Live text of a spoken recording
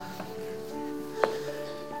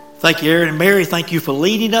Thank you, Aaron and Mary. Thank you for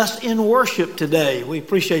leading us in worship today. We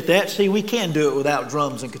appreciate that. See, we can do it without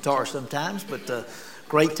drums and guitar sometimes, but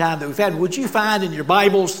great time that we've had. Would you find in your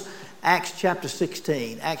Bibles Acts chapter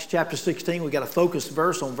 16? Acts chapter 16, we've got a focused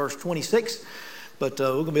verse on verse 26, but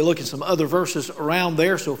we're going to be looking at some other verses around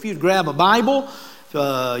there. So if you'd grab a Bible,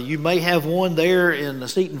 you may have one there in the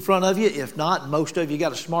seat in front of you. If not, most of you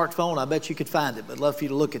got a smartphone. I bet you could find it. But I'd love for you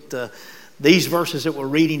to look at these verses that we're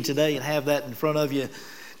reading today and have that in front of you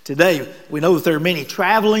today. We know that there are many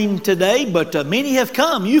traveling today, but many have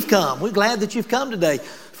come. You've come. We're glad that you've come today.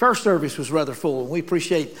 First service was rather full. We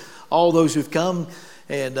appreciate all those who've come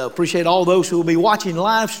and appreciate all those who will be watching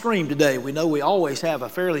live stream today. We know we always have a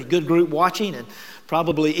fairly good group watching, and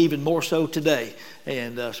probably even more so today.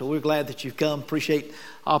 And so we're glad that you've come. Appreciate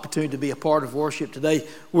opportunity to be a part of worship today.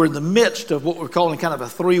 We're in the midst of what we're calling kind of a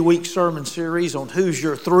 3-week sermon series on Who's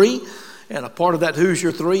Your Three. And a part of that Who's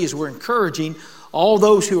Your Three is we're encouraging all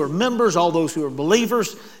those who are members, all those who are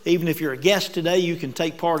believers. Even if you're a guest today, you can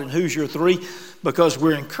take part in Who's Your Three, because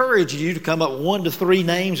we're encouraging you to come up with 1 to 3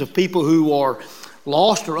 names of people who are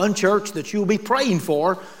lost or unchurched that you'll be praying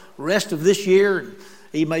for the rest of this year, and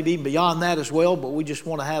even maybe beyond that as well. But we just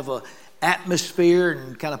want to have a atmosphere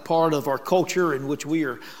and kind of part of our culture in which we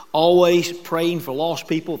are always praying for lost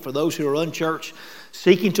people, for those who are unchurched,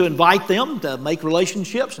 seeking to invite them to make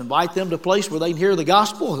relationships, invite them to a place where they can hear the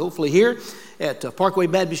gospel, hopefully here at Parkway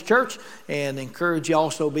Baptist Church, and encourage you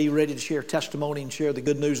also be ready to share testimony and share the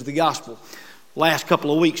good news of the gospel. Last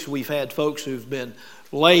couple of weeks we've had folks who've been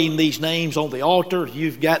laying these names on the altar.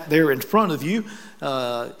 You've got there in front of you,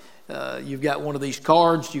 you've got one of these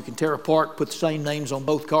cards you can tear apart, put the same names on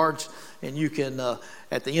both cards, and you can,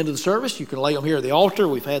 at the end of the service, you can lay them here at the altar.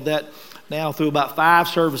 We've had that now through about 5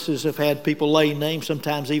 services, have had people laying names,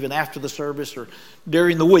 sometimes even after the service or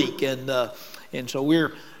during the week. And so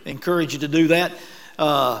we're encouraging you to do that.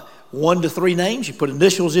 1 to 3 names, you put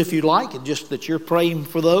initials if you'd like, and just that you're praying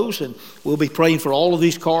for those. And we'll be praying for all of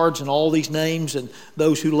these cards and all these names and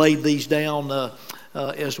those who laid these down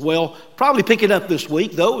as well. Probably pick it up this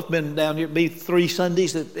week, though. It's been down here, be 3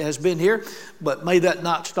 Sundays that has been here. But may that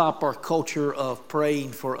not stop our culture of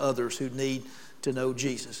praying for others who need to know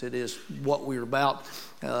Jesus. It is what we're about,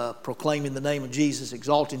 proclaiming the name of Jesus,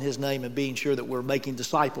 exalting his name, and being sure that we're making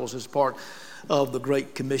disciples as part of the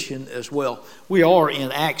Great Commission as well. We are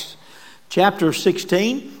in Acts chapter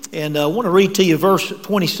 16, and I want to read to you verse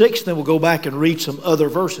 26, then we'll go back and read some other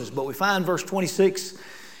verses. But we find verse 26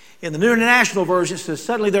 in the New International Version. It says,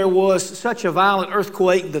 "Suddenly there was such a violent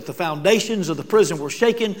earthquake that the foundations of the prison were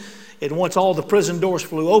shaken, and once all the prison doors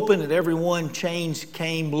flew open, and everyone's chains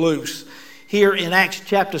came loose." Here in Acts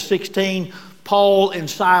chapter 16, Paul and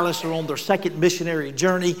Silas are on their second missionary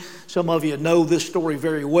journey. Some of you know this story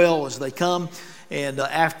very well as they come. And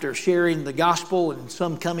after sharing the gospel and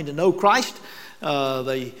some coming to know Christ,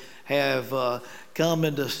 they have come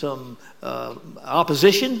into some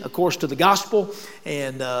opposition, of course, to the gospel.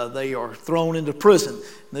 And they are thrown into prison.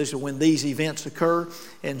 And this is when these events occur.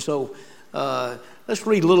 And so let's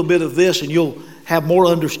read a little bit of this and you'll have more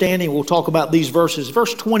understanding. We'll talk about these verses.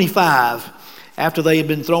 Verse 25. After they had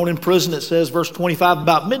been thrown in prison, it says, verse 25,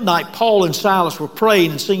 "About midnight, Paul and Silas were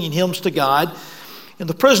praying and singing hymns to God, and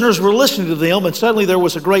the prisoners were listening to them, and suddenly there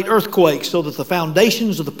was a great earthquake, so that the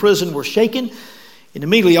foundations of the prison were shaken, and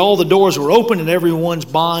immediately all the doors were open, and everyone's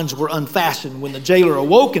bonds were unfastened. When the jailer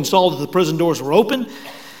awoke and saw that the prison doors were open,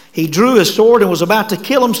 he drew his sword and was about to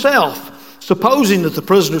kill himself, supposing that the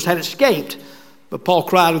prisoners had escaped. But Paul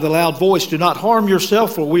cried with a loud voice, 'Do not harm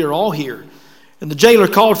yourself, for we are all here.' And the jailer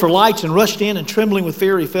called for lights and rushed in, and trembling with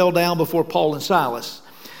fear, he fell down before Paul and Silas.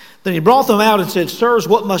 Then he brought them out and said, 'Sirs,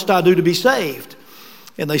 what must I do to be saved?'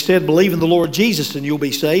 And they said, 'Believe in the Lord Jesus, and you'll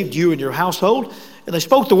be saved, you and your household.' And they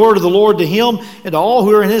spoke the word of the Lord to him and to all who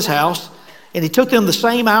were in his house. And he took them the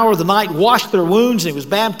same hour of the night, washed their wounds, and he was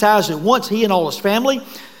baptized at once, he and all his family.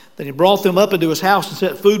 Then he brought them up into his house and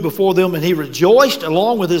set food before them, and he rejoiced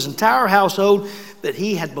along with his entire household that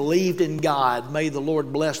he had believed in God." May the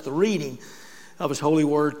Lord bless the reading of his holy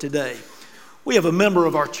word today. We have a member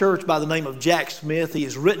of our church by the name of Jack Smith. He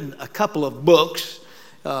has written a couple of books.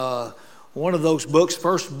 One of those books,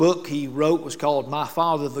 first book he wrote was called My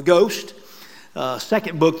Father the Ghost.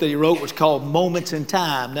 Second book that he wrote was called Moments in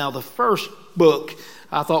Time. Now the first book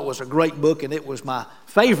I thought was a great book, and it was my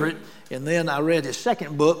favorite. And then I read his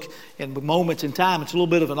second book, and Moments in Time. It's a little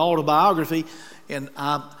bit of an autobiography, and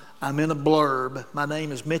I'm in a blurb. My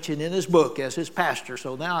name is mentioned in his book as his pastor,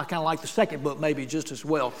 so now I kind of like the second book maybe just as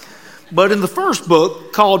well. But in the first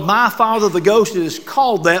book, called My Father the Ghost, it is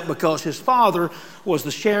called that because his father was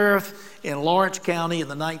the sheriff in Lawrence County in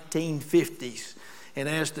the 1950s. And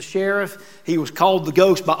as the sheriff, he was called the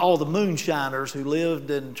ghost by all the moonshiners who lived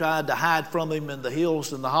and tried to hide from him in the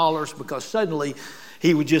hills and the hollers, because suddenly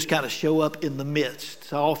he would just kind of show up in the midst,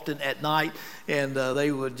 so often at night, and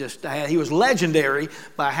they would just, he was legendary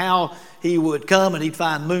by how he would come and he'd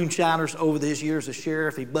find moonshiners. Over his years as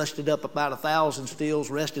sheriff, he busted up about 1,000 stills,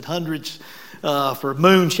 arrested hundreds for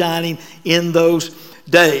moonshining in those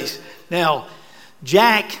days. Now,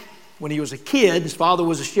 Jack, when he was a kid, his father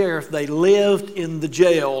was a sheriff, they lived in the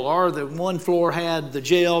jail, or the one floor had the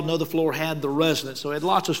jail, another floor had the residence. So he had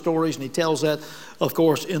lots of stories, and he tells that, of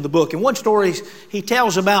course, in the book. And one story he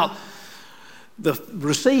tells about the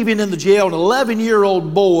receiving in the jail an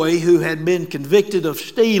 11-year-old boy who had been convicted of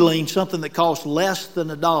stealing something that cost less than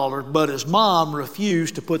 $1, but his mom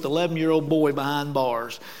refused to put the 11-year-old boy behind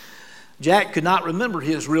bars. Jack could not remember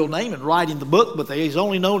his real name in writing the book, but he's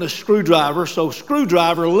only known as Screwdriver. So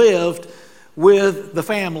Screwdriver lived with the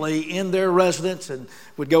family in their residence and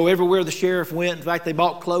would go everywhere the sheriff went. In fact, they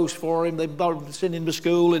bought clothes for him. They sent him to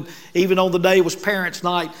school. And even on the day it was parents'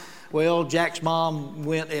 night, well, Jack's mom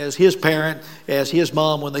went as his parent, as his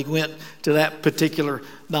mom, when they went to that particular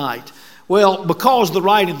night. Well, because of the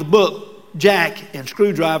writing of the book, Jack and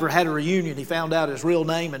Screwdriver had a reunion. He found out his real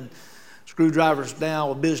name, and Screwdriver's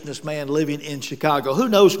now a businessman living in Chicago. Who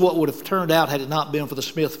knows what would have turned out had it not been for the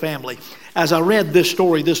Smith family. As I read this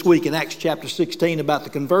story this week in Acts chapter 16 about the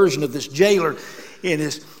conversion of this jailer and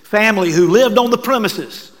his family who lived on the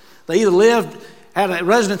premises. They either had a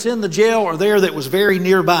residence in the jail or there that was very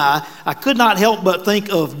nearby. I could not help but think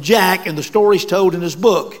of Jack and the stories told in his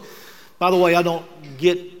book. By the way,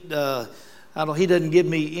 he doesn't give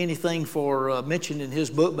me anything for mention in his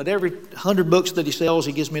book, but every 100 books that he sells,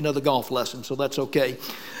 he gives me another golf lesson, so that's okay.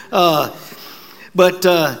 But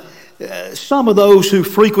some of those who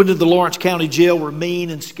frequented the Lawrence County Jail were mean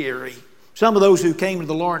and scary. Some of those who came to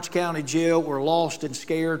the Lawrence County Jail were lost and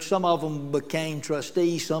scared. Some of them became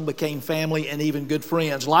trustees, some became family, and even good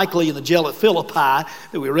friends. Likely in the jail at Philippi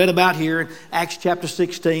that we read about here in Acts chapter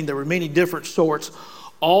 16, there were many different sorts,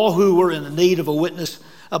 all who were in the need of a witness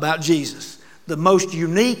about Jesus. The most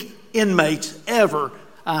unique inmates ever,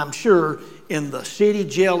 I'm sure, in the city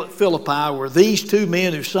jail at Philippi were these two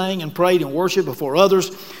men who sang and prayed and worshiped before others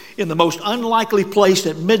in the most unlikely place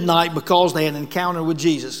at midnight because they had an encounter with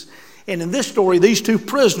Jesus. And in this story, these two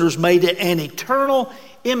prisoners made an eternal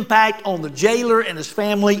impact on the jailer and his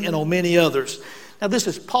family and on many others. Now, this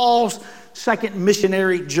is Paul's second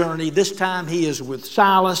missionary journey. This time he is with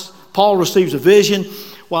Silas. Paul receives a vision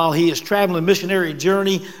while he is traveling a missionary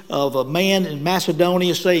journey of a man in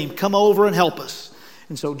Macedonia saying, "Come over and help us."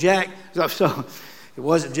 And so it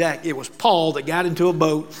wasn't Jack, it was Paul that got into a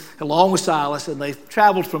boat along with Silas, and they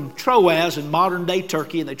traveled from Troas in modern day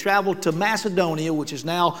Turkey, and they traveled to Macedonia, which is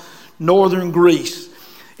now northern Greece.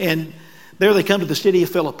 And there they come to the city of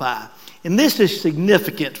Philippi. And this is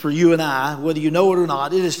significant for you and I, whether you know it or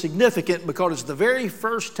not. It is significant because it's the very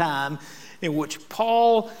first time in which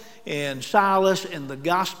Paul and Silas and the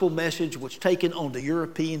gospel message was taken onto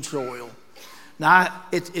European soil. Now,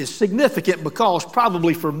 it is significant because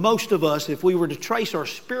probably for most of us, if we were to trace our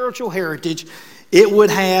spiritual heritage, it would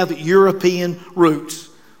have European roots.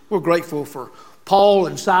 We're grateful for Paul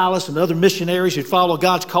and Silas and other missionaries who follow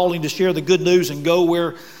God's calling to share the good news and go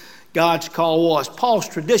where God's call was. Paul's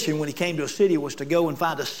tradition when he came to a city was to go and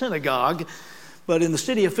find a synagogue. But in the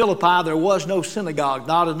city of Philippi, there was no synagogue,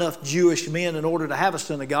 not enough Jewish men in order to have a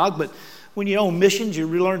synagogue. But when you're on missions, you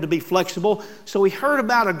learn to be flexible. So he heard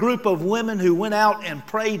about a group of women who went out and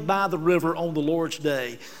prayed by the river on the Lord's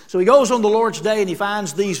Day. So he goes on the Lord's Day and he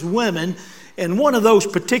finds these women. And one of those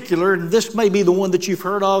particular, and this may be the one that you've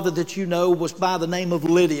heard of that you know, was by the name of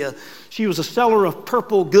Lydia. She was a seller of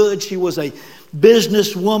purple goods. She was a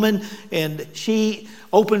businesswoman, and she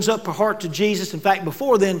opens up her heart to Jesus. In fact,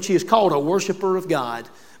 before then, she is called a worshiper of God.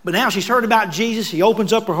 But now she's heard about Jesus. She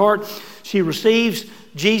opens up her heart. She receives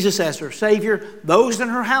Jesus as her Savior. Those in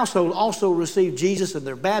her household also receive Jesus, and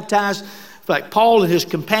they're baptized. In fact, Paul and his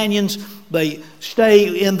companions, they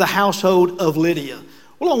stay in the household of Lydia.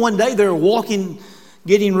 Well, on one day, they're walking,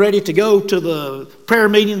 getting ready to go to the prayer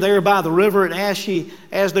meeting there by the river. And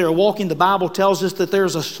as they're walking, the Bible tells us that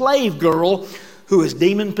there's a slave girl who is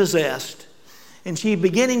demon-possessed. And she's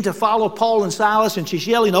beginning to follow Paul and Silas, and she's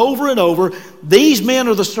yelling over and over, "These men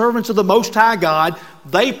are the servants of the Most High God.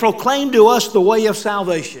 They proclaim to us the way of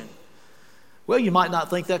salvation." Well, you might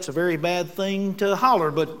not think that's a very bad thing to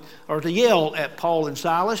holler or to yell at Paul and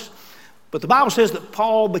Silas. But the Bible says that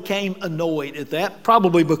Paul became annoyed at that,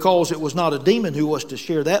 probably because it was not a demon who was to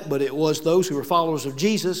share that, but it was those who were followers of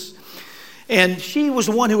Jesus. And she was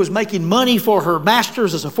the one who was making money for her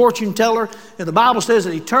masters as a fortune teller. And the Bible says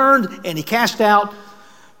that he turned and he cast out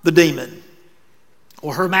the demon.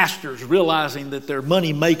 Or her masters, realizing that their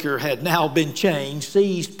money maker had now been changed,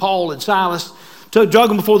 seized Paul and Silas, drug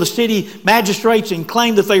them before the city magistrates and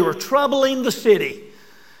claimed that they were troubling the city.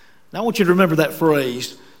 Now I want you to remember that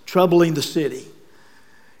phrase, troubling the city.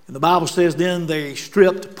 And the Bible says then they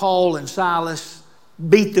stripped Paul and Silas,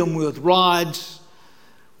 beat them with rods,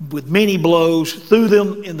 with many blows, threw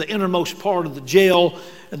them in the innermost part of the jail,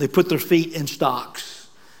 and they put their feet in stocks.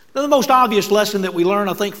 Now, the most obvious lesson that we learn,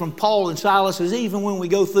 I think, from Paul and Silas is even when we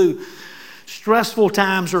go through stressful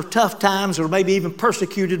times or tough times or maybe even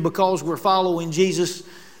persecuted because we're following Jesus,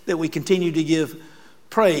 that we continue to give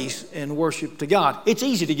praise and worship to God. It's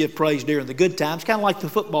easy to give praise during the good times, kind of like the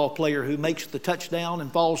football player who makes the touchdown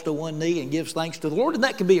and falls to one knee and gives thanks to the Lord, and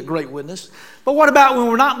that can be a great witness. But what about when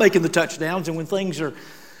we're not making the touchdowns and when things are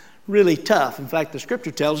really tough? In fact, the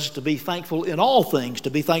scripture tells us to be thankful in all things, to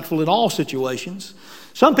be thankful in all situations.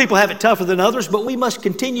 Some people have it tougher than others, but we must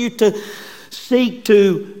continue to seek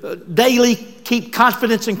to daily keep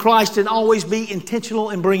confidence in Christ and always be intentional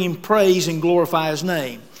in bringing praise and glorify His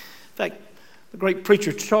name. In fact, the great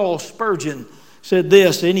preacher Charles Spurgeon said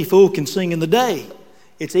this, any fool can sing in the day.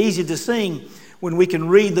 It's easy to sing when we can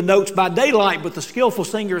read the notes by daylight, but the skillful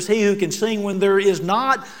singer is he who can sing when there is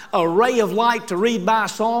not a ray of light to read by.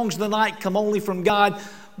 Songs of the night come only from God.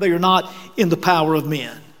 They are not in the power of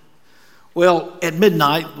men. Well, at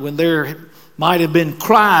midnight, when there might have been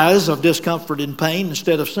cries of discomfort and pain,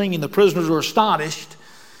 instead of singing, the prisoners were astonished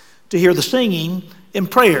to hear the singing and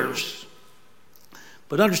prayers.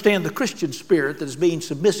 But understand, the Christian spirit that is being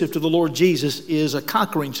submissive to the Lord Jesus is a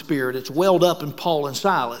conquering spirit. It's welled up in Paul and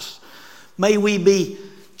Silas. May we be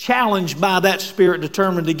challenged by that spirit,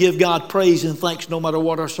 determined to give God praise and thanks no matter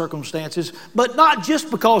what our circumstances, but not just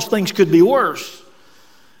because things could be worse.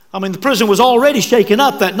 I mean, the prison was already shaken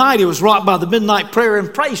up that night. It was rocked by the midnight prayer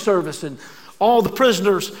and praise service, and all the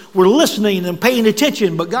prisoners were listening and paying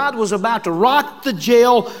attention, but God was about to rock the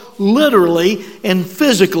jail literally and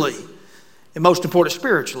physically, and most important,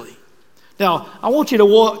 spiritually. Now, I want you to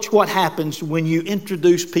watch what happens when you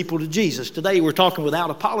introduce people to Jesus. Today, we're talking without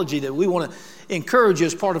apology that we want to encourage you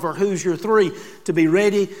as part of our Who's Your Three to be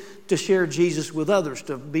ready to share Jesus with others,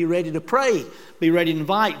 to be ready to pray, be ready to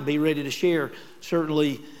invite, and be ready to share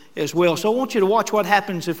certainly as well. So I want you to watch what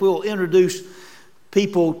happens if we'll introduce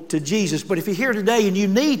people to Jesus. But if you're here today and you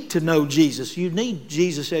need to know Jesus, you need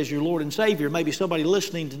Jesus as your Lord and Savior, maybe somebody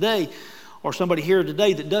listening today or somebody here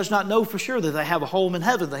today that does not know for sure that they have a home in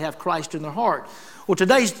heaven, they have Christ in their heart. Well,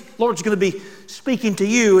 today's Lord's going to be speaking to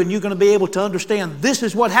you, and you're going to be able to understand this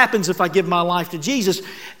is what happens if I give my life to Jesus.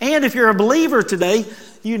 And if you're a believer today,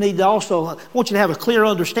 you need to also, I want you to have a clear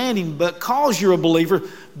understanding, but because you're a believer,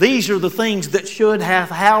 these are the things that should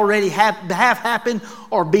have already have happened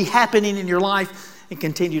or be happening in your life and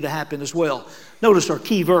continue to happen as well. Notice our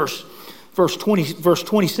key verse, verse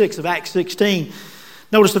 26 of Acts 16.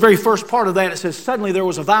 Notice the very first part of that. It says, suddenly there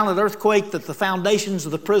was a violent earthquake that the foundations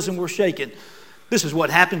of the prison were shaken. This is what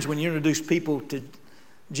happens when you introduce people to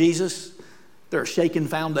Jesus. There are shaken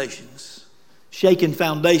foundations. Shaken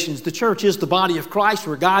foundations. The church is the body of Christ.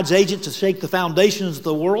 We're God's agent to shake the foundations of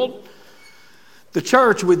the world. The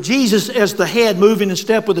church, with Jesus as the head, moving in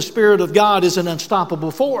step with the Spirit of God, is an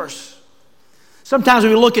unstoppable force. Sometimes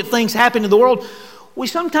when we look at things happening in the world, we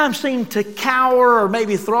sometimes seem to cower or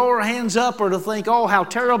maybe throw our hands up or to think, oh, how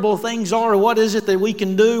terrible things are. What is it that we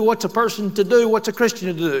can do? What's a person to do? What's a Christian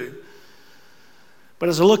to do? But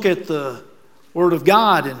as I look at the Word of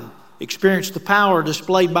God and experience the power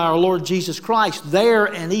displayed by our Lord Jesus Christ there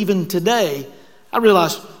and even today, I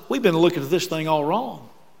realize we've been looking at this thing all wrong.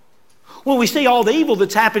 When we see all the evil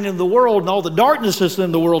that's happening in the world and all the darkness that's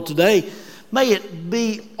in the world today, may it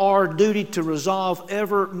be our duty to resolve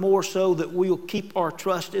ever more so that we'll keep our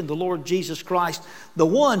trust in the Lord Jesus Christ, the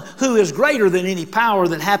one who is greater than any power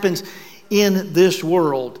that happens in this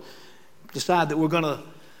world. Decide that we're going to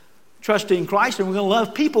trust in Christ and we're going to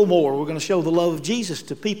love people more. We're going to show the love of Jesus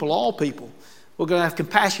to people, all people. We're going to have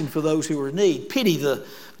compassion for those who are in need. Pity the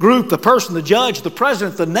group, the person, the judge, the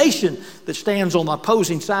president, the nation that stands on the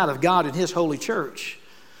opposing side of God and His holy church.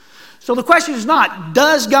 So the question is not,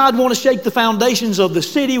 does God want to shake the foundations of the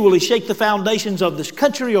city? Will He shake the foundations of this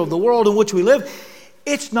country or the world in which we live?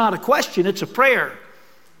 It's not a question, it's a prayer.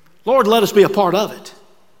 Lord, let us be a part of it.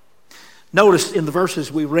 Notice in the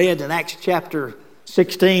verses we read in Acts chapter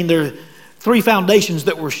 16, there are three foundations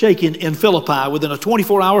that were shaken in Philippi within a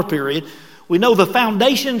 24-hour period. We know the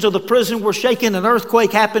foundations of the prison were shaken. An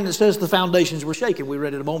earthquake happened. It says the foundations were shaken. We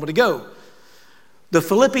read it a moment ago. The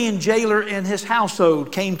Philippian jailer and his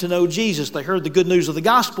household came to know Jesus. They heard the good news of the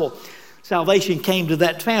gospel. Salvation came to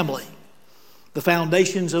that family. The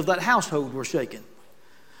foundations of that household were shaken.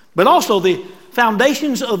 But also the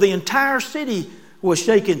foundations of the entire city was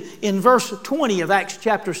shaken. In verse 20 of Acts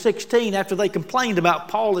chapter 16, after they complained about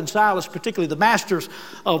Paul and Silas, particularly the masters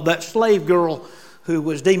of that slave girl who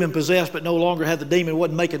was demon-possessed but no longer had the demon,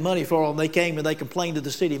 wasn't making money for them, they came and they complained to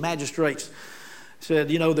the city magistrates. Said,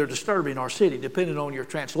 they're disturbing our city. Depending on your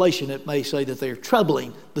translation, it may say that they're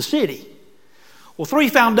troubling the city. Well, three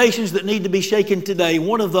foundations that need to be shaken today.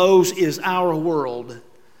 One of those is our world.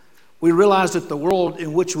 We realize that the world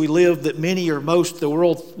in which we live, that many or most,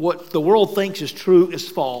 what the world thinks is true is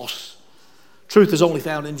false. Truth is only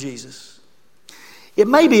found in Jesus. It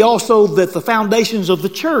may be also that the foundations of the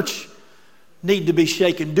church need to be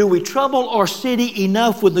shaken. Do we trouble our city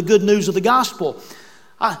enough with the good news of the gospel?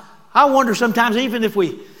 I wonder sometimes, even if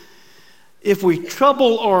we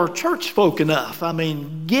trouble our church folk enough.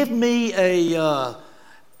 Give me a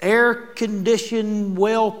air-conditioned,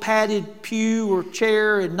 well-padded pew or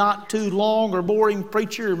chair and not too long or boring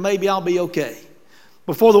preacher, and maybe I'll be okay.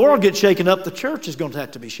 Before the world gets shaken up, the church is going to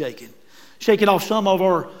have to be shaken. Shaking off some of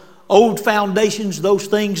our old foundations, those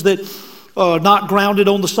things that are not grounded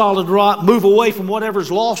on the solid rock. Move away from whatever's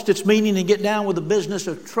lost its meaning and get down with the business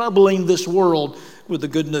of troubling this world with the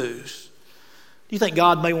good news. Do you think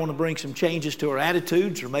God may want to bring some changes to our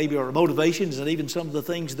attitudes or maybe our motivations and even some of the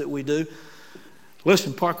things that we do?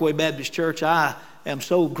 Listen, Parkway Baptist Church, I am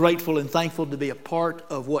so grateful and thankful to be a part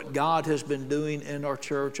of what God has been doing in our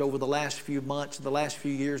church over the last few months, the last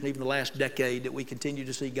few years, and even the last decade, that we continue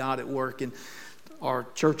to see God at work in our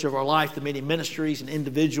church of our life, the many ministries and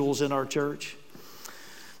individuals in our church.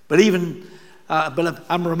 But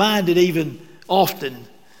I'm reminded even often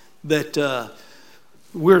that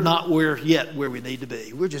we're not where we need to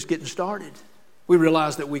be. We're just getting started. We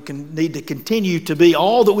realize that we need to continue to be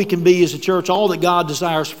all that we can be as a church, all that God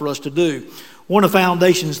desires for us to do. One of the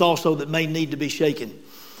foundations also that may need to be shaken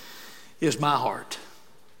is my heart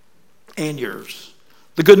and yours.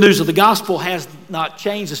 The good news of the gospel has not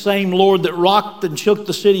changed. The same Lord that rocked and shook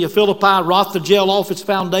the city of Philippi, rocked the jail off its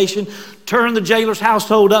foundation, turned the jailer's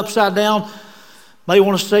household upside down, may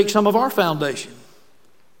want to shake some of our foundation.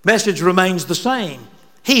 Message remains the same.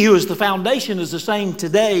 He who is the foundation is the same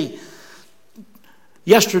today,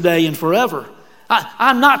 yesterday, and forever.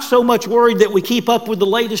 I'm not so much worried that we keep up with the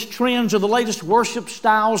latest trends or the latest worship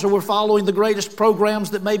styles, or we're following the greatest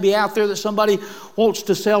programs that may be out there that somebody wants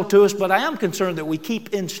to sell to us, but I am concerned that we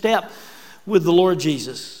keep in step with the Lord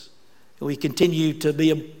Jesus. And we continue to be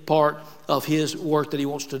a part of His work that He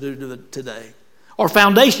wants to do today. Our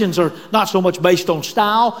foundations are not so much based on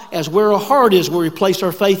style as where our heart is, where we place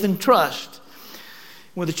our faith and trust.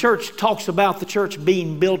 When the church talks about the church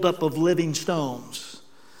being built up of living stones,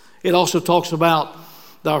 it also talks about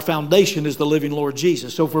our foundation is the living Lord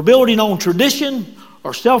Jesus. So if we're building on tradition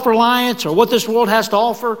or self-reliance or what this world has to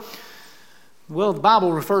offer, well, the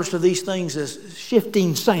Bible refers to these things as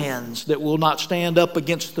shifting sands that will not stand up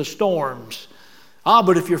against the storms.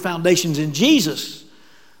 But if your foundation's in Jesus,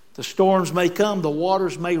 the storms may come, the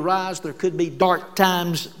waters may rise, there could be dark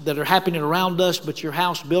times that are happening around us, but your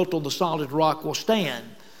house built on the solid rock will stand.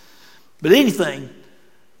 But anything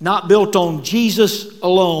not built on Jesus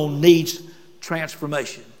alone needs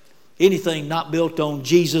transformation. Anything not built on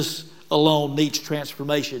Jesus alone needs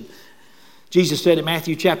transformation. Jesus said in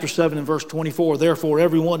Matthew chapter 7 and verse 24, "Therefore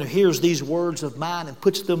everyone who hears these words of mine and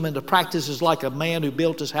puts them into practice is like a man who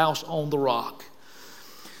built his house on the rock."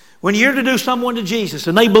 When you introduce someone to Jesus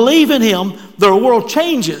and they believe in Him, their world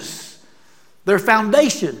changes. Their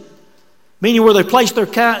foundation, meaning where they place their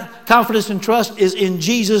confidence and trust, is in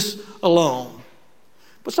Jesus alone.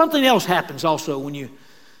 But something else happens also when you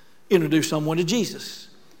introduce someone to Jesus.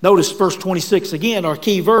 Notice verse 26 again, our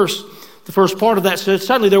key verse. The first part of that says,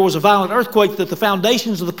 "Suddenly there was a violent earthquake that the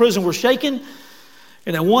foundations of the prison were shaken,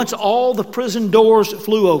 and at once all the prison doors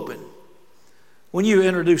flew open." When you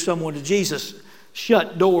introduce someone to Jesus,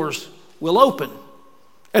 shut doors will open.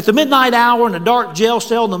 At the midnight hour in a dark jail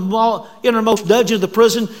cell in the innermost dungeon of the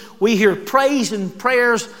prison, we hear praise and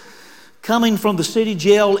prayers coming from the city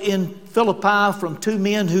jail in Philippi from two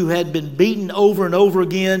men who had been beaten over and over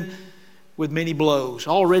again with many blows.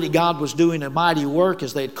 Already God was doing a mighty work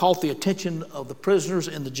as they had caught the attention of the prisoners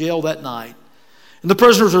in the jail that night. And the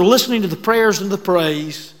prisoners are listening to the prayers and the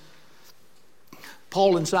praise.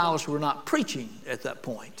 Paul and Silas were not preaching at that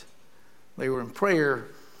point. They were in prayer,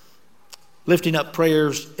 lifting up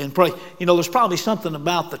prayers and pray. There's probably something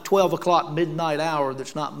about the 12 o'clock midnight hour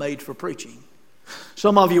that's not made for preaching.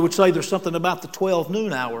 Some of you would say there's something about the 12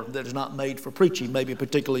 noon hour that is not made for preaching, maybe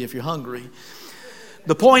particularly if you're hungry.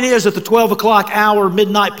 The point is, at the 12 o'clock hour,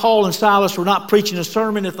 midnight, Paul and Silas were not preaching a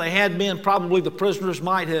sermon. If they had been, probably the prisoners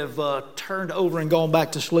might have turned over and gone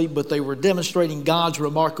back to sleep, but they were demonstrating God's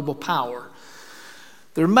remarkable power.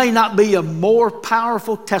 There may not be a more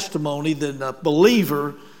powerful testimony than a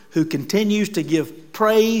believer who continues to give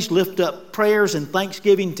praise, lift up prayers and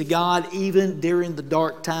thanksgiving to God even during the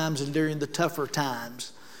dark times and during the tougher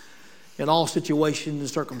times in all situations and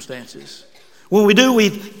circumstances. When we do, we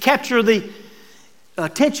capture the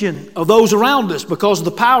attention of those around us because of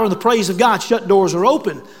the power and the praise of God. Shut doors are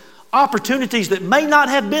open. Opportunities that may not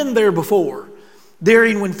have been there before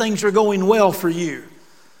during when things are going well for you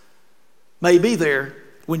may be there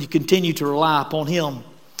when you continue to rely upon Him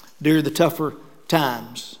during the tougher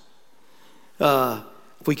times.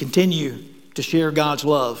 If we continue to share God's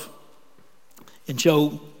love and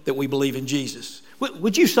show that we believe in Jesus.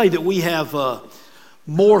 Would you say that we have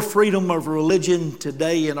more freedom of religion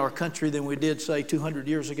today in our country than we did, say, 200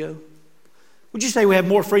 years ago? Would you say we have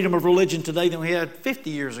more freedom of religion today than we had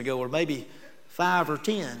 50 years ago, or maybe 5 or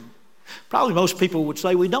 10? Probably most people would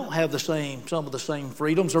say we don't have some of the same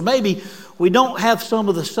freedoms, or maybe we don't have some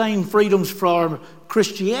of the same freedoms from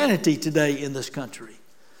Christianity today in this country.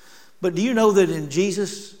 But do you know that in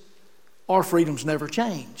Jesus, our freedoms never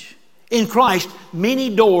change? In Christ,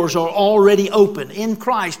 many doors are already open. In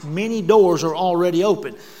Christ, many doors are already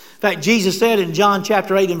open. In fact, Jesus said in John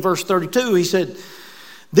chapter 8 and verse 32, He said,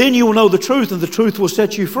 "Then you will know the truth, and the truth will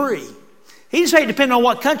set you free." He didn't say it depended on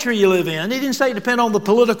what country you live in. He didn't say it depended on the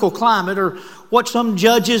political climate or what some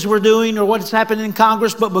judges were doing or what's happening in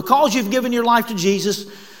Congress. But because you've given your life to Jesus,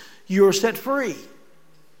 you're set free.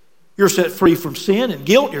 You're set free from sin and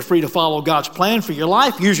guilt. You're free to follow God's plan for your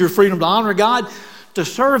life. Use your freedom to honor God, to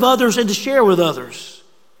serve others, and to share with others.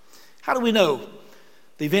 How do we know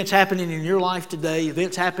the events happening in your life today,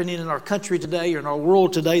 events happening in our country today or in our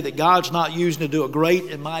world today that God's not using to do a great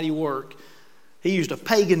and mighty work? He used a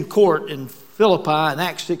pagan court in Philippi in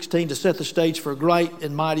Acts 16 to set the stage for a great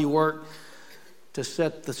and mighty work, to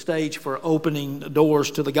set the stage for opening doors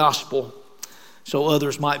to the gospel so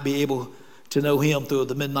others might be able to know Him through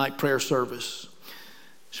the midnight prayer service.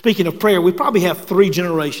 Speaking of prayer, we probably have 3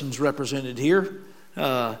 generations represented here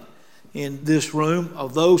in this room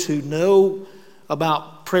of those who know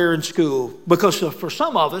about prayer in school. Because for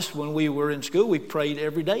some of us, when we were in school, we prayed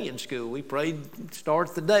every day in school. We prayed,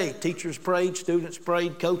 start the day. Teachers prayed, students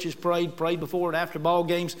prayed, coaches prayed before and after ball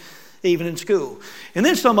games, even in school. And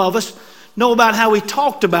then some of us know about how we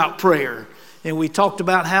talked about prayer. And we talked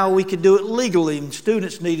about how we could do it legally, and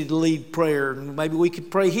students needed to lead prayer. And maybe we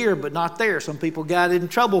could pray here, but not there. Some people got in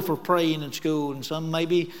trouble for praying in school, and some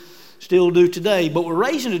maybe still do today. But we're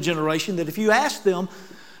raising a generation that if you ask them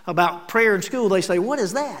about prayer in school, they say, "What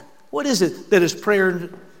is that? What is it that is prayer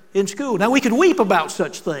in school?" Now, we could weep about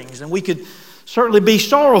such things, and we could certainly be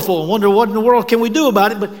sorrowful and wonder what in the world can we do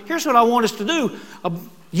about it. But here's what I want us to do,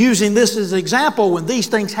 using this as an example when these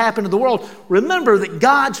things happen in the world. Remember that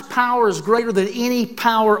God's power is greater than any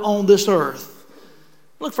power on this earth.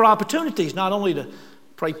 Look for opportunities, not only to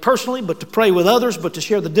pray personally, but to pray with others, but to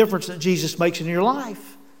share the difference that Jesus makes in your life.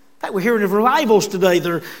 In fact, we're hearing of revivals today that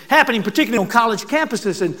are happening particularly on college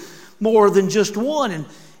campuses, and more than just one. And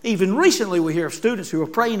even recently we hear of students who are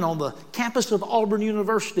praying on the campus of Auburn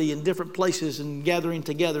University in different places and gathering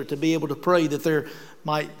together to be able to pray that there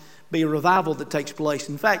might be a revival that takes place.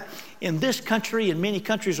 In fact, in this country and many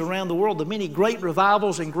countries around the world, the many great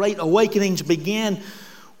revivals and great awakenings began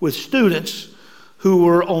with students who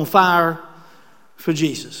were on fire for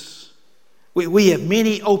Jesus. We have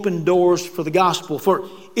many open doors for the gospel, for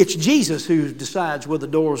it's Jesus who decides whether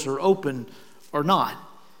doors are open or not. In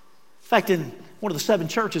fact, in one of the 7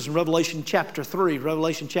 churches in Revelation chapter 3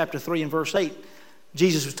 and verse 8,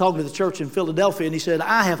 Jesus was talking to the church in Philadelphia, and He said,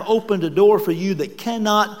 "I have opened a door for you that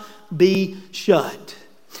cannot be shut."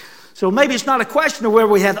 So maybe it's not a question of whether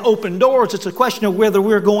we have open doors, it's a question of whether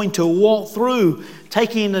we're going to walk through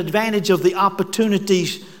taking advantage of the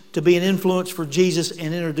opportunities to be an influence for Jesus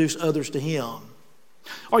and introduce others to Him.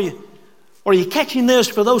 Are you catching this?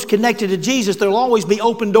 For those connected to Jesus, there will always be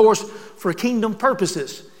open doors for kingdom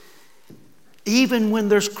purposes. Even when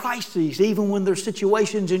there's crises, even when there's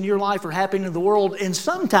situations in your life are happening in the world, and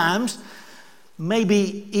sometimes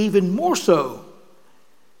maybe even more so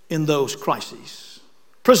in those crises.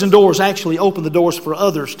 Prison doors actually open the doors for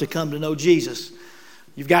others to come to know Jesus.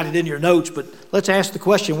 You've got it in your notes, but let's ask the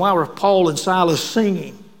question, why were Paul and Silas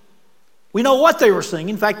singing? We know what they were singing.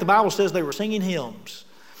 In fact, the Bible says they were singing hymns.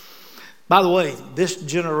 By the way, this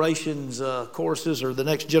generation's choruses are the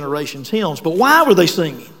next generation's hymns, but why were they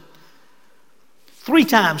singing? 3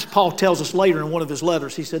 times, Paul tells us later in one of his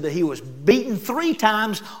letters, he said that he was beaten 3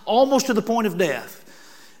 times, almost to the point of death.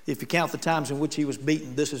 If you count the times in which he was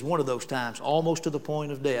beaten, this is one of those times, almost to the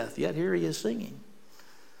point of death. Yet here he is singing.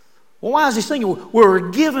 Well, why is he singing? We're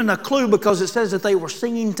given a clue because it says that they were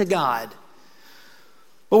singing to God.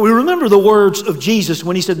 But we remember the words of Jesus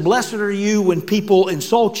when he said, "Blessed are you when people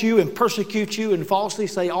insult you and persecute you and falsely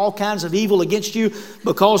say all kinds of evil against you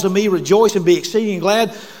because of me. Rejoice and be exceeding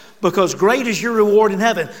glad, because great is your reward in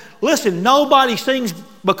heaven." Listen, nobody sings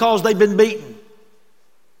because they've been beaten.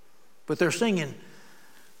 But they're singing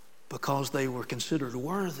because they were considered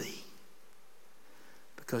worthy.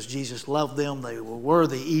 Because Jesus loved them, they were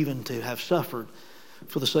worthy even to have suffered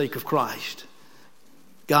for the sake of Christ.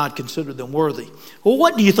 God considered them worthy. Well,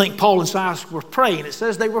 what do you think Paul and Silas were praying? It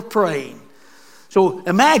says they were praying. So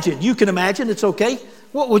imagine, you can imagine, it's okay.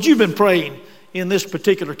 What would you have been praying in this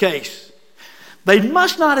particular case? They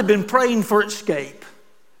must not have been praying for escape,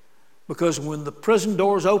 because when the prison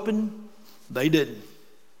doors opened, they didn't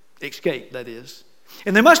escape, that is.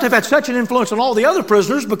 And they must have had such an influence on all the other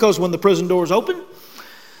prisoners, because when the prison doors opened,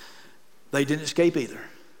 they didn't escape either.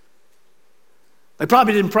 They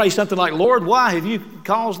probably didn't pray something like, "Lord, why have you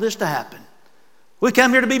caused this to happen? We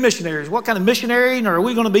come here to be missionaries. What kind of missionary are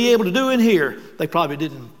we going to be able to do in here?" They probably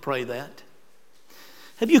didn't pray that.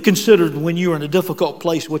 Have you considered when you're in a difficult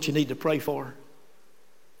place what you need to pray for?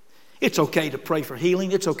 It's okay to pray for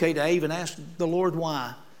healing. It's okay to even ask the Lord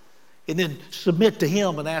why. And then submit to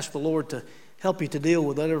Him and ask the Lord to help you to deal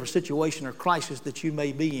with whatever situation or crisis that you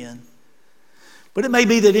may be in. But it may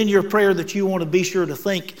be that in your prayer that you want to be sure to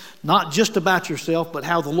think not just about yourself, but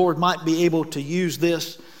how the Lord might be able to use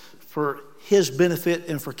this for His benefit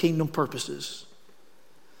and for kingdom purposes.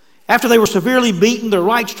 After they were severely beaten, their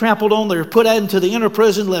rights trampled on, they were put into the inner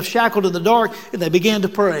prison, left shackled in the dark, and they began to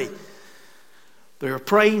pray. They were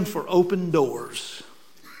praying for open doors.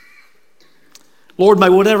 Lord, may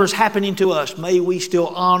whatever's happening to us, may we still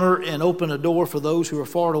honor and open a door for those who are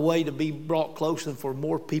far away to be brought close and for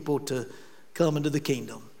more people to come into the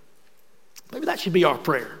kingdom. Maybe that should be our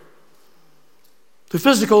prayer. Through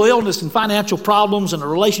physical illness and financial problems in a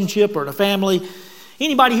relationship or in a family.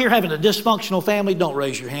 Anybody here having a dysfunctional family? Don't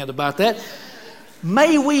raise your hand about that.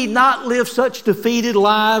 May we not live such defeated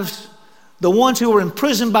lives. The ones who are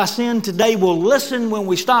imprisoned by sin today will listen when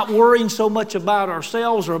we stop worrying so much about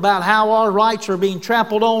ourselves or about how our rights are being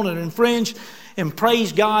trampled on and infringed, and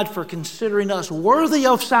praise God for considering us worthy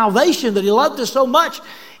of salvation, that He loved us so much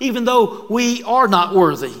even though we are not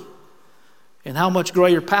worthy, and how much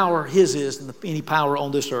greater power His is than any power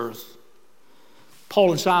on this earth.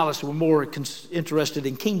 Paul and Silas were more interested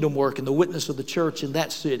in kingdom work and the witness of the church in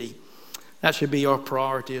that city. That should be our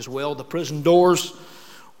priority as well. The prison doors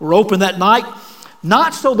were open that night,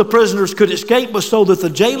 not so the prisoners could escape, but so that the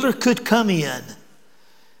jailer could come in.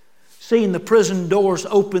 Seeing the prison doors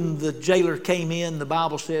open, the jailer came in. The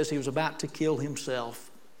Bible says he was about to kill himself,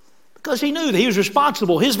 because he knew that he was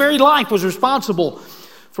responsible. His very life was responsible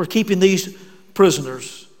for keeping these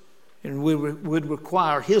prisoners, and would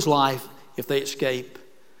require his life if they escape.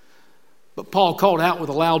 But Paul called out with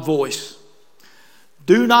a loud voice,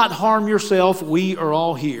 "Do not harm yourself, we are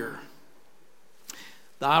all here."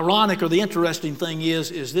 The ironic or the interesting thing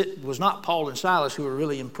is that it was not Paul and Silas who were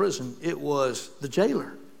really in prison. It was the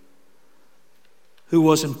jailer who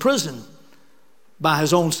was in prison by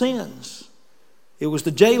his own sins. It was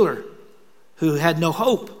the jailer who had no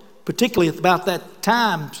hope, particularly at about that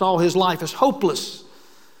time, saw his life as hopeless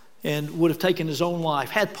and would have taken his own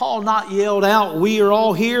life. Had Paul not yelled out, "We are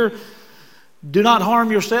all here, do not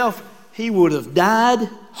harm yourself," he would have died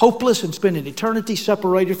hopeless and spent an eternity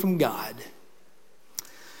separated from God.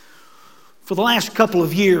 For the last couple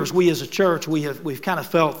of years, we as a church, we've kind of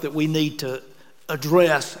felt that we need to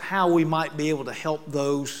address how we might be able to help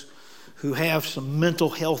those who have some mental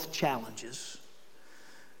health challenges.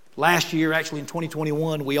 Last year, actually in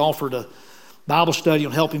 2021, we offered a Bible study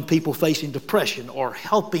on helping people facing depression, or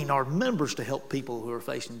helping our members to help people who are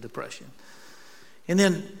facing depression. And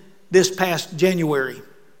then this past January,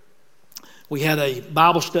 we had a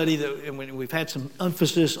Bible study and we've had some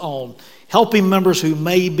emphasis on helping members who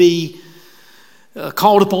may be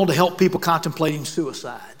called upon to help people contemplating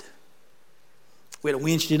suicide. We had a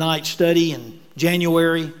Wednesday night study in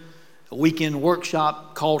January, a weekend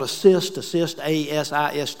workshop called ASSIST. ASSIST,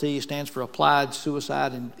 A-S-I-S-T, stands for Applied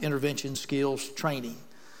Suicide and Intervention Skills Training,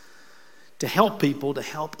 to help people, to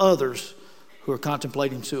help others who are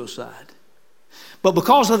contemplating suicide. But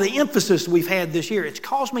because of the emphasis we've had this year, it's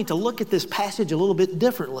caused me to look at this passage a little bit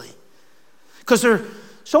differently. Because there are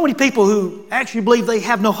so many people who actually believe they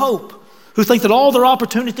have no hope, who think that all their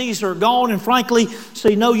opportunities are gone, and frankly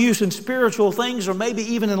see no use in spiritual things or maybe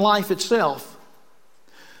even in life itself.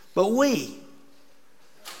 But we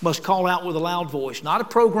must call out with a loud voice. Not a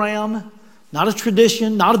program, not a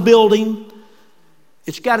tradition, not a building.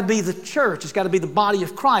 It's got to be the church. It's got to be the body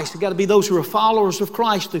of Christ. It's got to be those who are followers of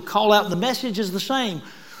Christ to call out. The message is the same.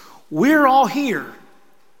 We're all here.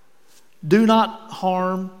 Do not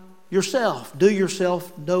harm yourself. Do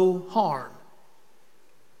yourself no harm.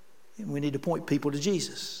 And we need to point people to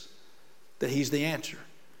Jesus, that He's the answer.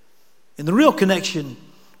 And the real connection,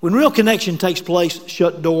 when real connection takes place,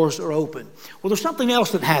 shut doors are open. Well, there's something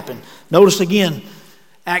else that happened. Notice again,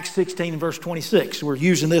 Acts 16 and verse 26. We're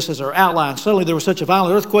using this as our outline. Suddenly there was such a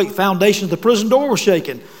violent earthquake, foundations of the prison door were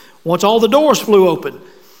shaken. Once all the doors flew open.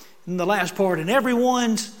 And the last part, and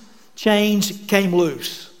everyone's chains came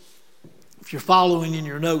loose. If you're following in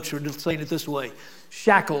your notes, we're just saying it this way.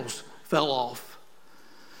 Shackles fell off.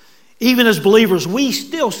 Even as believers, we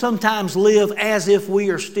still sometimes live as if we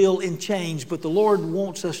are still in chains, but the Lord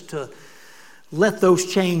wants us to let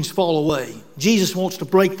those chains fall away. Jesus wants to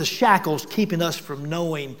break the shackles keeping us from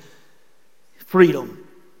knowing freedom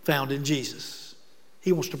found in Jesus.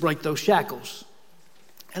 He wants to break those shackles.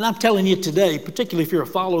 And I'm telling you today, particularly if you're a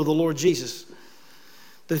follower of the Lord Jesus,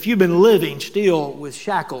 that if you've been living still with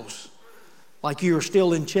shackles, like you are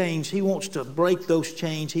still in chains, He wants to break those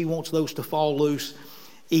chains. He wants those to fall loose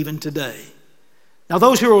even today. Now,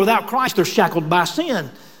 those who are without Christ, they're shackled by sin.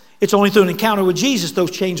 It's only through an encounter with Jesus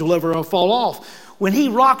those chains will ever fall off. When He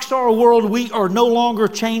rocks our world, we are no longer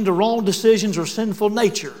chained to wrong decisions or sinful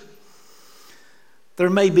nature. There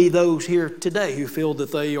may be those here today who feel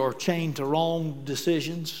that they are chained to wrong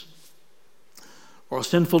decisions or a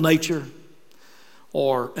sinful nature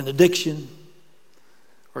or an addiction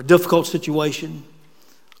or a difficult situation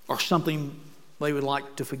or something they would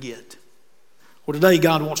like to forget. Well, today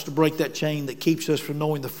God wants to break that chain that keeps us from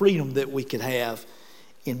knowing the freedom that we could have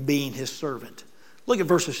in being His servant. Look at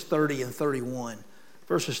verses 30 and 31.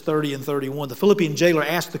 Verses 30 and 31. The Philippian jailer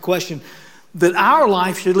asked the question that our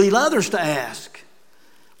life should lead others to ask.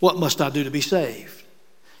 What must I do to be saved?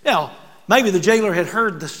 Now, maybe the jailer had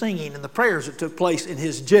heard the singing and the prayers that took place in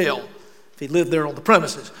his jail if he lived there on the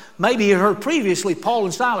premises. Maybe he had heard previously Paul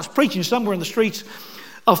and Silas preaching somewhere in the streets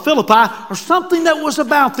of Philippi, or something that was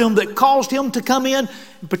about them that caused him to come in,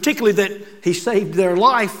 particularly that he saved their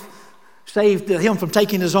life, saved him from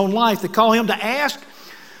taking his own life, to call him to ask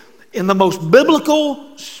in the most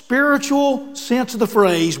biblical, spiritual sense of the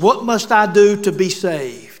phrase, what must I do to be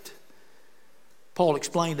saved? Paul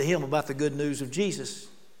explained to him about the good news of Jesus.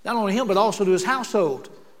 Not only him, but also to his household.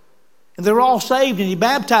 And they were all saved, and he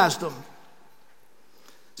baptized them.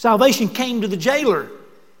 Salvation came to the jailer,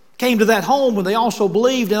 came to that home when they also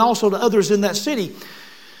believed, and also to others in that city.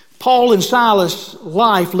 Paul and Silas'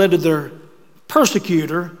 life led to their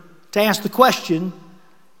persecutor to ask the question,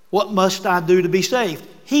 what must I do to be saved?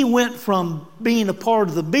 He went from being a part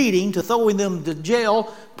of the beating to throwing them to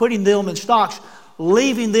jail, putting them in stocks,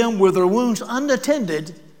 leaving them with their wounds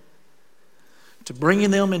unattended, to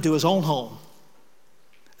bringing them into his own home,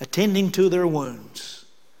 attending to their wounds,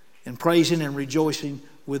 and praising and rejoicing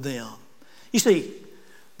with them. You see,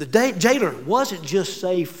 the jailer wasn't just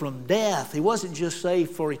saved from death. He wasn't just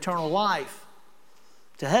saved for eternal life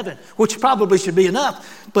to heaven, which probably should be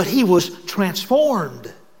enough, but he was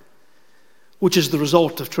transformed, which is the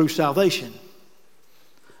result of true salvation.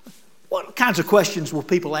 What kinds of questions will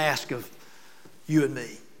people ask of you and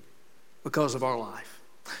me because of our life?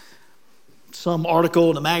 Some article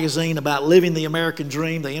in a magazine about living the American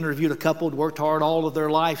dream. They interviewed a couple who worked hard all of their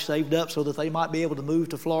life, saved up so that they might be able to move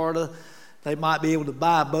to Florida. They might be able to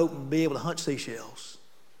buy a boat and be able to hunt seashells.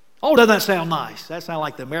 Oh, doesn't that sound nice? That sounds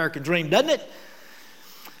like the American dream, doesn't it?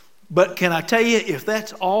 But can I tell you, if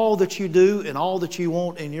that's all that you do and all that you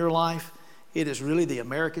want in your life, it is really the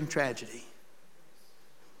American tragedy.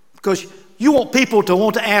 Because you want people to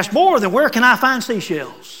want to ask more than where can I find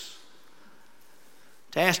seashells?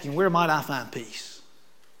 To asking where might I find peace?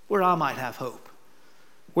 Where I might have hope?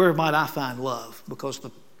 Where might I find love? Because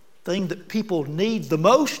the thing that people need the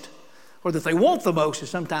most, or that they want the most, is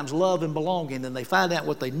sometimes love and belonging. And they find out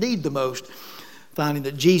what they need the most, finding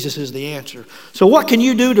that Jesus is the answer. So what can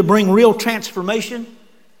you do to bring real transformation?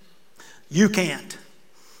 You can't.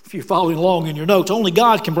 If you're following along in your notes, only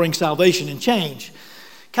God can bring salvation and change.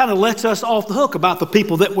 Kind of lets us off the hook about the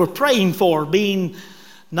people that we're praying for,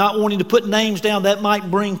 not wanting to put names down. That might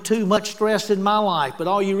bring too much stress in my life. But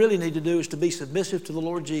all you really need to do is to be submissive to the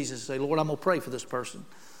Lord Jesus. Say, Lord, I'm going to pray for this person.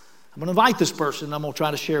 I'm going to invite this person, and I'm going to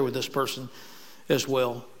try to share with this person as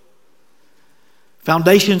well.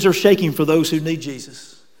 Foundations are shaking for those who need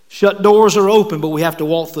Jesus. Shut doors are open, but we have to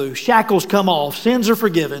walk through. Shackles come off. Sins are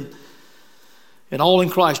forgiven. And all in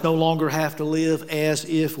Christ no longer have to live as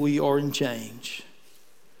if we are in chains.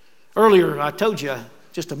 Earlier, I told you,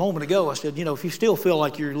 just a moment ago, I said, if you still feel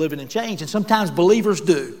like you're living in chains, and sometimes believers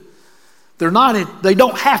do, they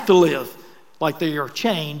don't have to live like they are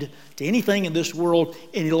chained to anything in this world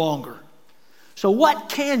any longer. So what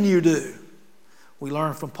can you do? We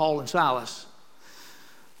learn from Paul and Silas.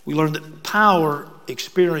 We learn that power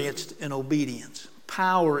experienced in obedience.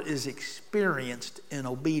 Power is experienced in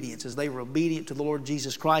obedience. As they were obedient to the Lord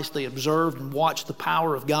Jesus Christ, they observed and watched the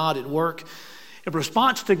power of God at work. In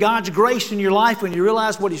response to God's grace in your life, when you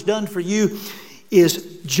realize what He's done for you,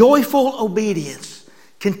 is joyful obedience.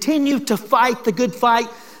 Continue to fight the good fight.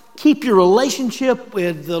 Keep your relationship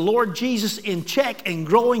with the Lord Jesus in check and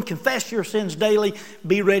growing. Confess your sins daily.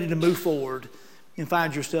 Be ready to move forward and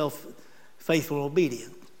find yourself faithful and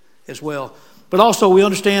obedient as well. But also we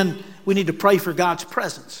understand we need to pray for God's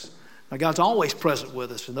presence. Now, God's always present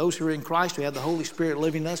with us. And those who are in Christ, who have the Holy Spirit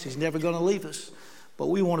living in us, He's never going to leave us. But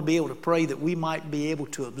we want to be able to pray that we might be able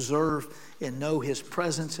to observe and know His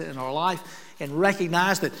presence in our life and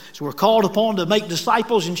recognize that as we're called upon to make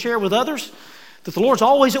disciples and share with others, that the Lord's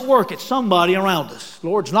always at work at somebody around us. The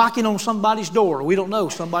Lord's knocking on somebody's door. We don't know.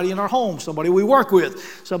 Somebody in our home, somebody we work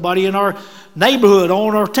with, somebody in our neighborhood,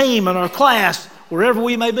 on our team, in our class, wherever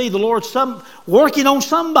we may be. The Lord's working on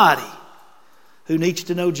somebody who needs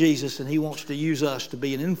to know Jesus, and He wants to use us to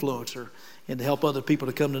be an influencer and to help other people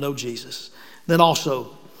to come to know Jesus. Then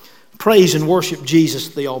also, praise and worship Jesus,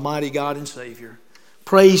 the Almighty God and Savior.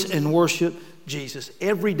 Praise and worship Jesus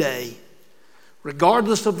every day,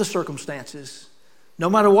 regardless of the circumstances. No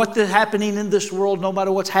matter what's happening in this world, no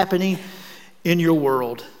matter what's happening in your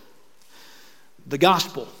world. The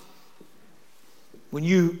gospel. When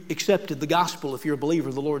you accepted the gospel, if you're a believer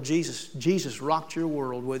of the Lord Jesus, Jesus rocked your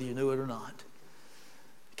world whether you knew it or not.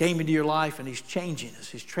 He came into your life and He's changing us.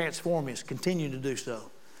 He's transforming us, continuing to do so.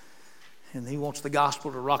 And He wants the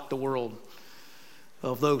gospel to rock the world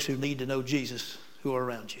of those who need to know Jesus who are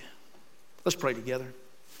around you. Let's pray together.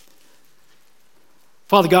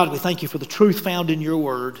 Father God, we thank You for the truth found in Your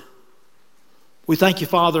word. We thank You,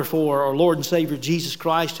 Father, for our Lord and Savior Jesus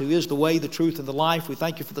Christ, who is the way, the truth, and the life. We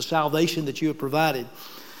thank You for the salvation that You have provided.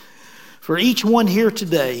 For each one here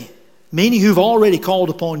today, many who've already called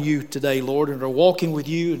upon You today, Lord, and are walking with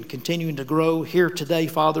You and continuing to grow here today,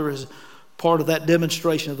 Father, as part of that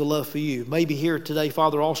demonstration of the love for You. Maybe here today,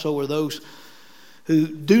 Father, also are those who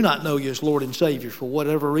do not know You as Lord and Savior for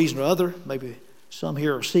whatever reason or other. Maybe some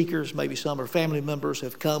here are seekers. Maybe some are family members,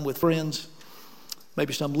 have come with friends.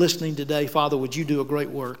 Maybe some listening today. Father, would You do a great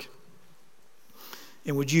work?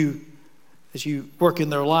 And would You, as You work in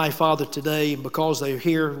their life, Father, today, and because they're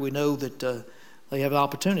here, we know that they have an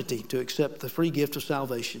opportunity to accept the free gift of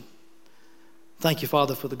salvation. Thank You,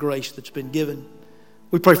 Father, for the grace that's been given.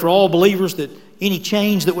 We pray for all believers that any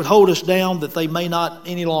chains that would hold us down, that they may not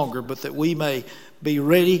any longer, but that we may be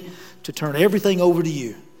ready to turn everything over to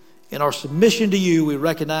You. In our submission to You, we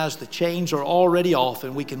recognize the chains are already off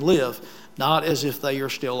and we can live not as if they are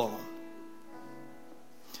still on.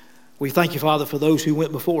 We thank You, Father, for those who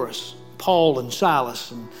went before us, Paul and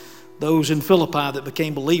Silas, and those in Philippi that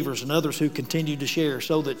became believers, and others who continued to share,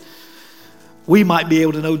 so that we might be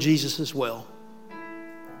able to know Jesus as well.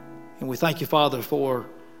 And we thank You, Father, for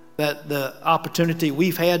the opportunity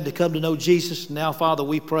we've had to come to know Jesus. Now, Father,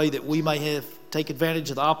 we pray that we may take advantage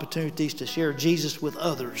of the opportunities to share Jesus with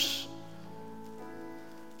others.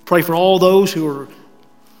 Pray for all those who are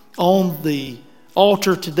on the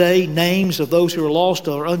altar today, names of those who are lost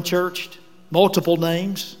or unchurched, multiple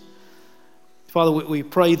names. Father, we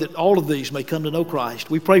pray that all of these may come to know Christ.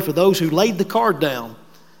 We pray for those who laid the card down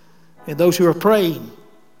and those who are praying.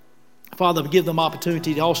 Father, give them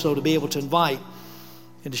opportunity also to be able to invite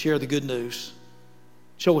and to share the good news.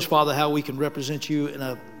 Show us, Father, how we can represent You in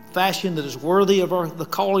a fashion that is worthy of the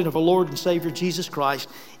calling of our Lord and Savior Jesus Christ.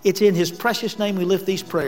 It's in His precious name we lift these prayers.